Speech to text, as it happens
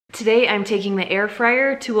Today I'm taking the air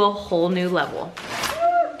fryer to a whole new level. So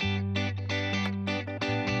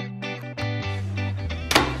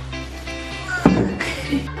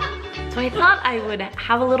I thought I would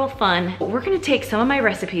have a little fun. We're gonna take some of my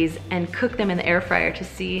recipes and cook them in the air fryer to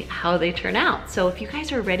see how they turn out. So if you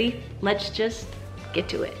guys are ready, let's just get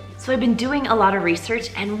to it. So I've been doing a lot of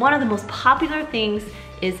research, and one of the most popular things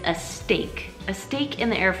is a steak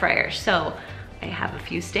in the air fryer. So I have a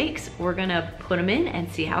few steaks. We're gonna put them in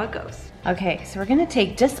and see how it goes. Okay, so we're gonna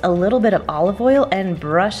take just a little bit of olive oil and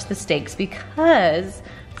brush the steaks, because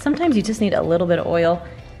sometimes you just need a little bit of oil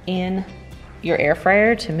in your air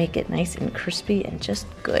fryer to make it nice and crispy and just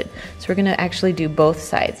good. So we're gonna actually do both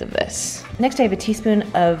sides of this. Next, I have a teaspoon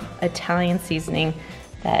of Italian seasoning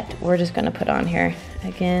that we're just gonna put on here.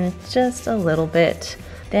 Again, just a little bit.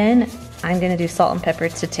 Then I'm gonna do salt and pepper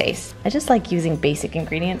to taste. I just like using basic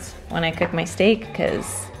ingredients when I cook my steak,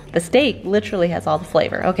 because the steak literally has all the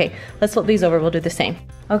flavor. Okay, let's flip these over, we'll do the same.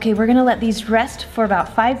 Okay, we're gonna let these rest for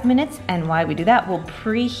about 5 minutes, and while we do that, we'll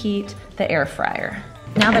preheat the air fryer.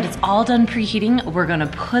 Now that it's all done preheating, we're gonna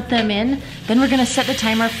put them in. Then we're gonna set the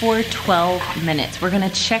timer for 12 minutes. We're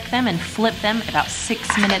gonna check them and flip them about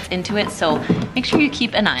 6 minutes into it, so make sure you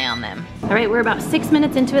keep an eye on them. All right, we're about 6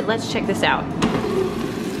 minutes into it. Let's check this out.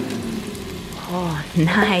 Oh,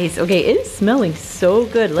 nice. Okay, it is smelling so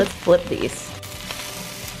good. Let's flip these.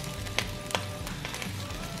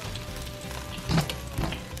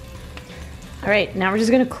 All right, now we're just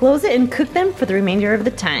gonna close it and cook them for the remainder of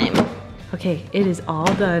the time. Okay, it is all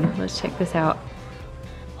done. Let's check this out.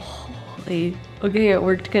 Holy, okay, it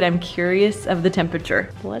worked good. I'm curious of the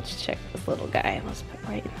temperature. Let's check this little guy. Let's put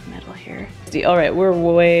right in the middle here. All right, we're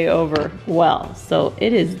way over well, so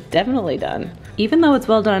it is definitely done. Even though it's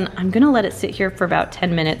well done, I'm gonna let it sit here for about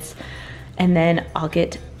 10 minutes, and then I'll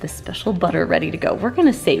get the special butter ready to go. We're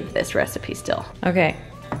gonna save this recipe still. Okay,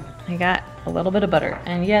 I got a little bit of butter,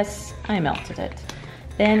 and yes, I melted it.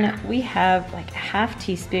 Then we have like a ½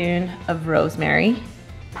 teaspoon of rosemary,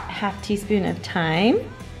 a ½ teaspoon of thyme,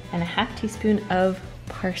 and a ½ teaspoon of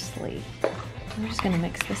parsley. We're just gonna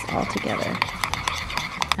mix this all together.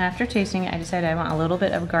 After tasting it, I decided I want a little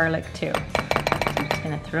bit of garlic too. I'm just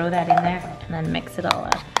gonna throw that in there and then mix it all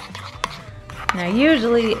up. Now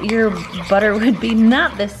usually your butter would be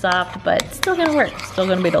not this soft, but it's still gonna work, still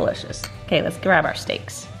gonna be delicious. Okay, let's grab our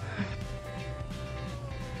steaks.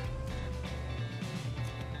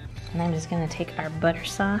 And I'm just gonna take our butter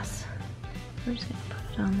sauce. We're just gonna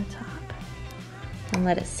put it on the top and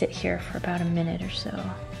let it sit here for about a minute or so.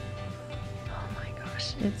 Oh my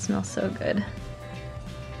gosh, it smells so good.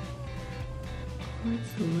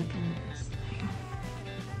 Let's look at this thing.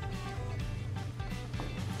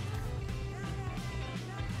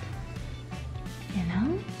 You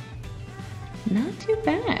know, not too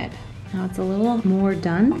bad. Now it's a little more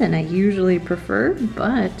done than I usually prefer,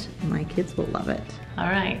 but my kids will love it. All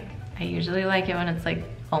right. I usually like it when it's like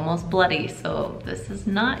almost bloody, so this is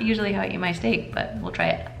not usually how I eat my steak, but we'll try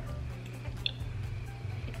it.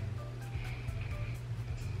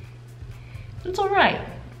 It's all right.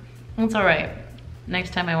 It's all right.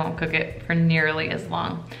 Next time I won't cook it for nearly as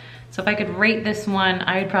long. So if I could rate this one,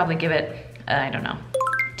 I would probably give it, I don't know,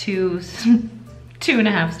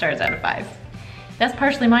 2.5 stars out of 5. That's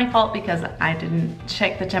partially my fault because I didn't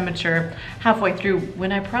check the temperature halfway through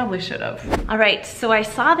when I probably should have. All right, so I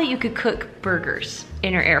saw that you could cook burgers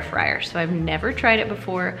in your air fryer, so I've never tried it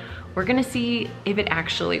before. We're gonna see if it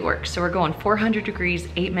actually works. So we're going 400 degrees,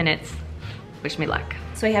 8 minutes. Wish me luck.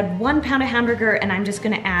 So I had 1 pound of hamburger, and I'm just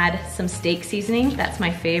gonna add some steak seasoning. That's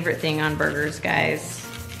my favorite thing on burgers, guys.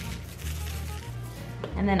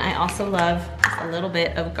 And then I also love a little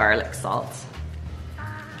bit of garlic salt.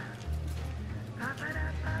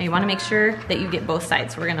 And you wanna make sure that you get both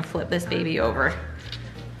sides. So we're gonna flip this baby over.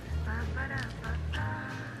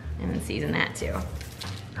 And then season that too.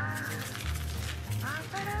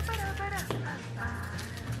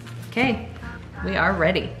 Okay, we are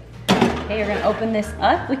ready. Okay, we're gonna open this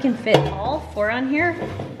up. We can fit all 4 on here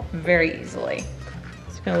very easily.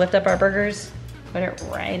 Just gonna lift up our burgers, put it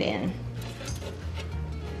right in.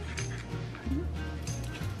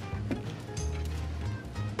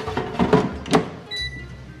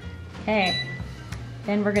 Okay,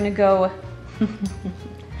 then we're gonna go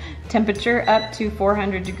temperature up to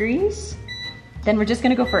 400 degrees. Then we're just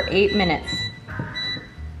gonna go for 8 minutes.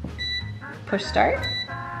 Push start,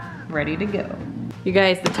 ready to go. You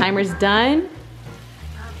guys, the timer's done.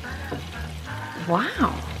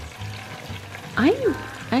 Wow, I'm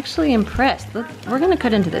actually impressed. Look, we're gonna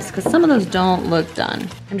cut into this because some of those don't look done.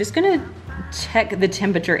 I'm just gonna check the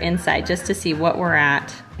temperature inside just to see what we're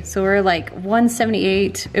at. So we're like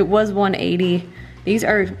 178, it was 180, These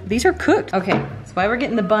are cooked. Okay, so while we're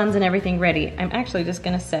getting the buns and everything ready, I'm actually just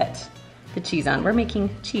gonna set the cheese on. We're making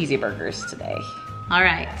cheesy burgers today. All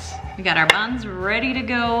right, we got our buns ready to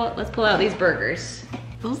go. Let's pull out these burgers.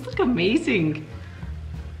 Those look amazing.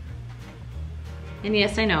 And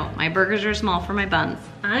yes, I know, my burgers are small for my buns.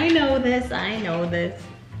 I know this,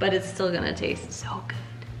 but it's still gonna taste so good.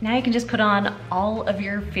 Now you can just put on all of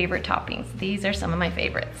your favorite toppings. These are some of my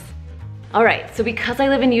favorites. All right, so because I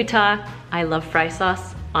live in Utah, I love fry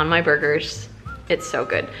sauce on my burgers. It's so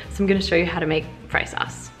good. So I'm gonna show you how to make fry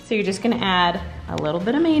sauce. So you're just gonna add a little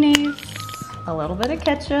bit of mayonnaise, a little bit of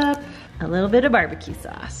ketchup, a little bit of barbecue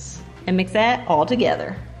sauce, and mix that all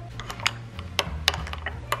together.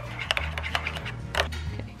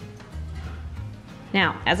 Okay.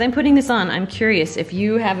 Now, as I'm putting this on, I'm curious if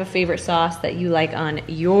you have a favorite sauce that you like on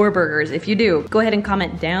your burgers. If you do, go ahead and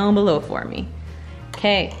comment down below for me.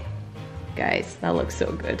 Okay. Guys, that looks so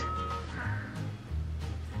good.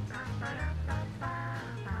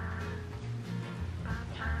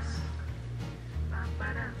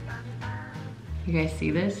 You guys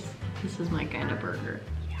see this? This is my kind of burger.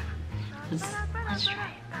 Yeah. Let's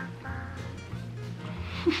try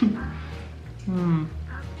it.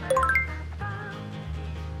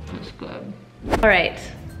 That's good. All right.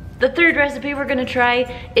 The third recipe we're gonna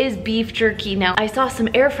try is beef jerky. Now, I saw some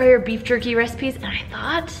air fryer beef jerky recipes and I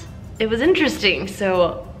thought it was interesting,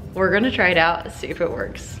 so we're gonna try it out, see if it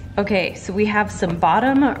works. Okay, so we have some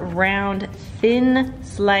bottom round, thin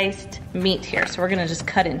sliced meat here. So we're gonna just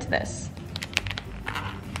cut into this.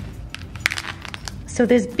 So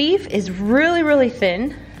this beef is really, really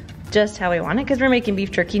thin, just how we want it, because we're making beef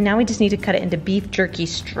jerky. Now we just need to cut it into beef jerky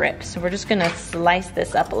strips. So we're just gonna slice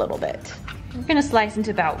this up a little bit. We're gonna slice into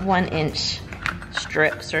about 1-inch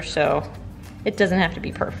strips or so. It doesn't have to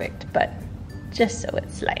be perfect, but just so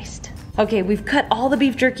it's sliced. Okay, we've cut all the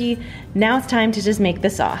beef jerky. Now it's time to just make the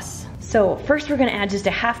sauce. So first we're gonna add just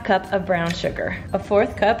a 1/2 cup of brown sugar, a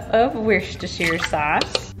 1/4 cup of Worcestershire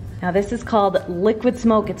sauce. Now this is called liquid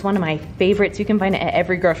smoke. It's one of my favorites. You can find it at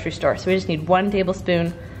every grocery store. So we just need 1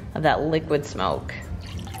 tablespoon of that liquid smoke.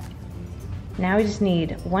 Now we just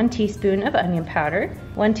need 1 teaspoon of onion powder,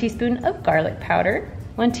 1 teaspoon of garlic powder,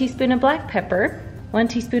 1 teaspoon of black pepper, 1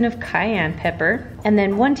 teaspoon of cayenne pepper, and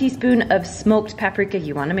then 1 teaspoon of smoked paprika.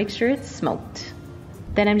 You wanna make sure it's smoked.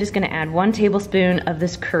 Then I'm just gonna add 1 tablespoon of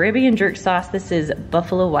this Caribbean jerk sauce. This is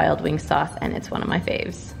Buffalo Wild Wing sauce, and it's one of my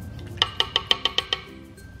faves.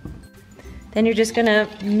 Then you're just gonna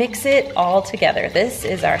mix it all together. This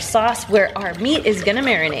is our sauce where our meat is gonna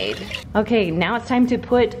marinate. Okay, now it's time to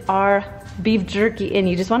put our beef jerky in.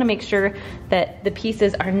 You just wanna make sure that the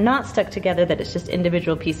pieces are not stuck together, that it's just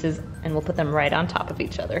individual pieces, and we'll put them right on top of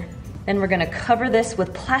each other. Then we're gonna cover this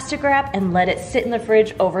with plastic wrap and let it sit in the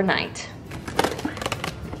fridge overnight.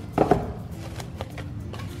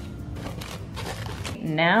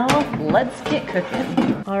 Now let's get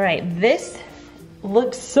cooking. All right, this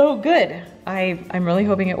looks so good. I'm really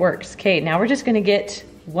hoping it works. Okay, now we're just gonna get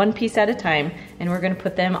 1 piece at a time and we're gonna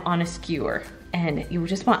put them on a skewer. And you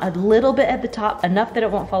just want a little bit at the top, enough that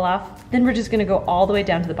it won't fall off. Then we're just gonna go all the way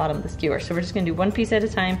down to the bottom of the skewer. So we're just gonna do 1 piece at a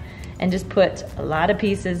time and just put a lot of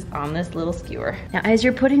pieces on this little skewer. Now as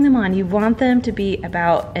you're putting them on, you want them to be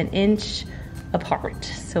about 1 inch apart.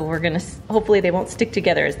 So we're gonna, hopefully they won't stick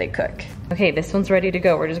together as they cook. Okay, this one's ready to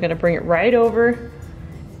go. We're just gonna bring it right over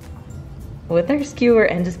with our skewer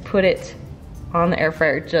and just put it on the air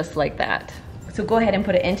fryer just like that. So go ahead and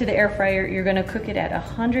put it into the air fryer. You're gonna cook it at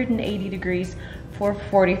 180 degrees for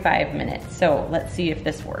 45 minutes. So let's see if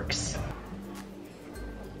this works.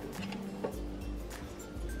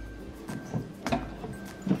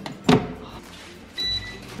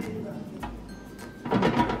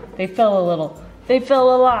 They fell a little, they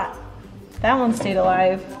fell a lot. That one stayed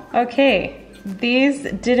alive. Okay, these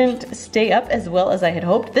didn't stay up as well as I had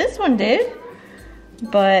hoped. This one did.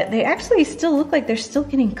 But they actually still look like they're still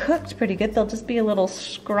getting cooked pretty good. They'll just be a little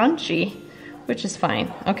scrunchy, which is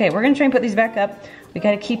fine. Okay, we're gonna try and put these back up. We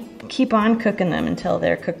gotta keep on cooking them until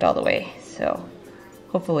they're cooked all the way. So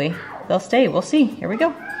hopefully they'll stay, we'll see. Here we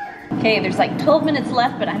go. Okay, there's like 12 minutes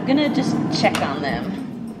left, but I'm gonna just check on them.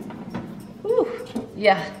 Whew,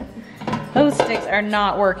 yeah, those sticks are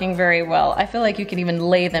not working very well. I feel like you can even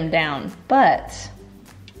lay them down, but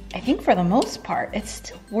I think for the most part, it's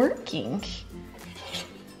still working.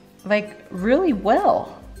 Like really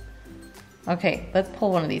well. Okay, let's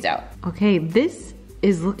pull one of these out. Okay, this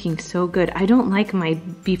is looking so good. I don't like my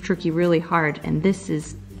beef jerky really hard, and this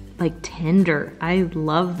is like tender. I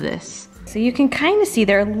love this. So you can kind of see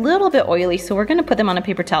they're a little bit oily, so we're gonna put them on a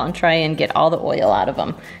paper towel and try and get all the oil out of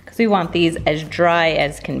them because we want these as dry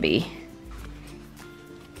as can be.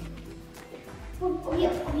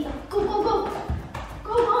 Go, go, go.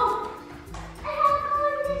 Go, Mom. I have to go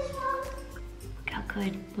in this one. Look how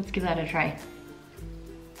good. Let's give that a try.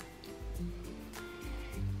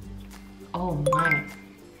 Oh my.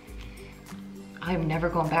 I'm never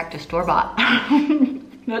going back to store-bought.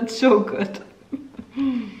 That's so good.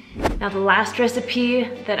 Now the last recipe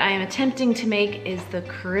that I am attempting to make is the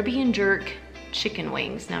Caribbean jerk chicken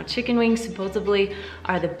wings. Now chicken wings supposedly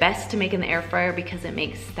are the best to make in the air fryer because it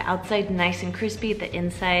makes the outside nice and crispy, the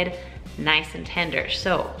inside nice and tender.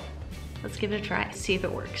 So let's give it a try, see if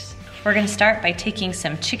it works. We're gonna start by taking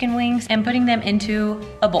some chicken wings and putting them into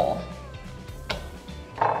a bowl.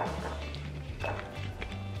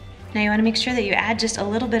 Now you wanna make sure that you add just a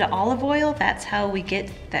little bit of olive oil. That's how we get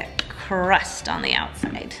that crust on the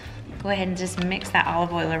outside. Go ahead and just mix that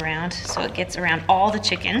olive oil around so it gets around all the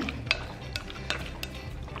chicken.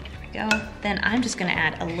 There we go. Then I'm just gonna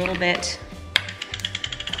add a little bit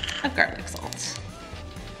of garlic salt.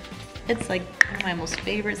 It's like one of my most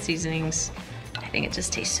favorite seasonings. I think it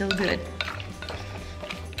just tastes so good.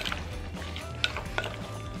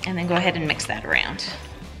 And then go ahead and mix that around.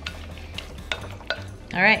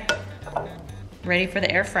 All right, ready for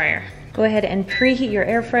the air fryer. Go ahead and preheat your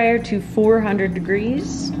air fryer to 400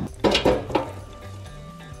 degrees.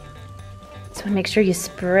 So make sure you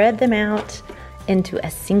spread them out into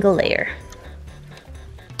a single layer.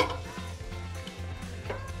 All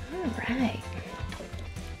right.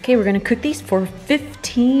 Okay, we're gonna cook these for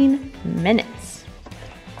 15 minutes.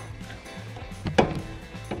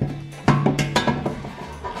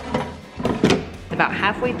 About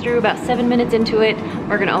halfway through, about 7 minutes into it,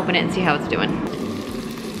 we're gonna open it and see how it's doing.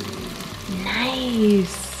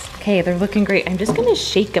 Nice. Okay, they're looking great. I'm just gonna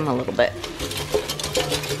shake them a little bit.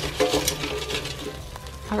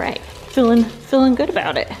 All right, feeling good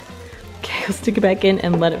about it. Okay, I'll stick it back in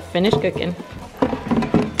and let it finish cooking.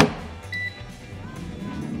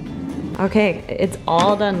 Okay, it's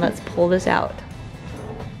all done. Let's pull this out.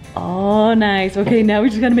 Oh, nice. Okay, now we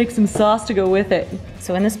just gotta make some sauce to go with it.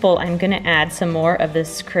 So in this bowl, I'm gonna add some more of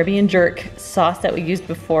this Caribbean jerk sauce that we used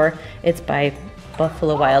before. It's by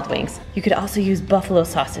Buffalo Wild Wings. You could also use buffalo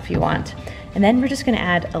sauce if you want. And then we're just gonna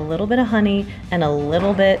add a little bit of honey and a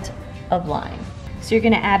little bit of lime. So you're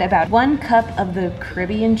gonna add about 1 cup of the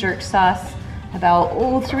Caribbean jerk sauce,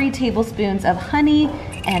 about 3 tablespoons of honey,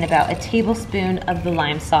 and about a tablespoon of the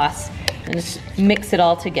lime sauce. And just mix it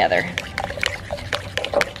all together.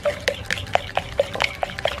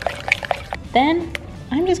 Then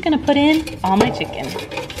I'm just gonna put in all my chicken.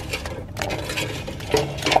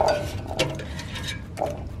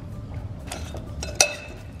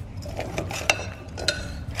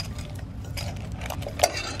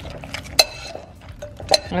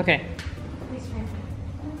 Okay.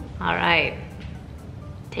 All right.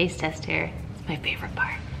 Taste test here. It's my favorite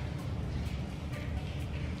part.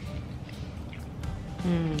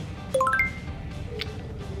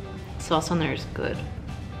 Sauce on there is good.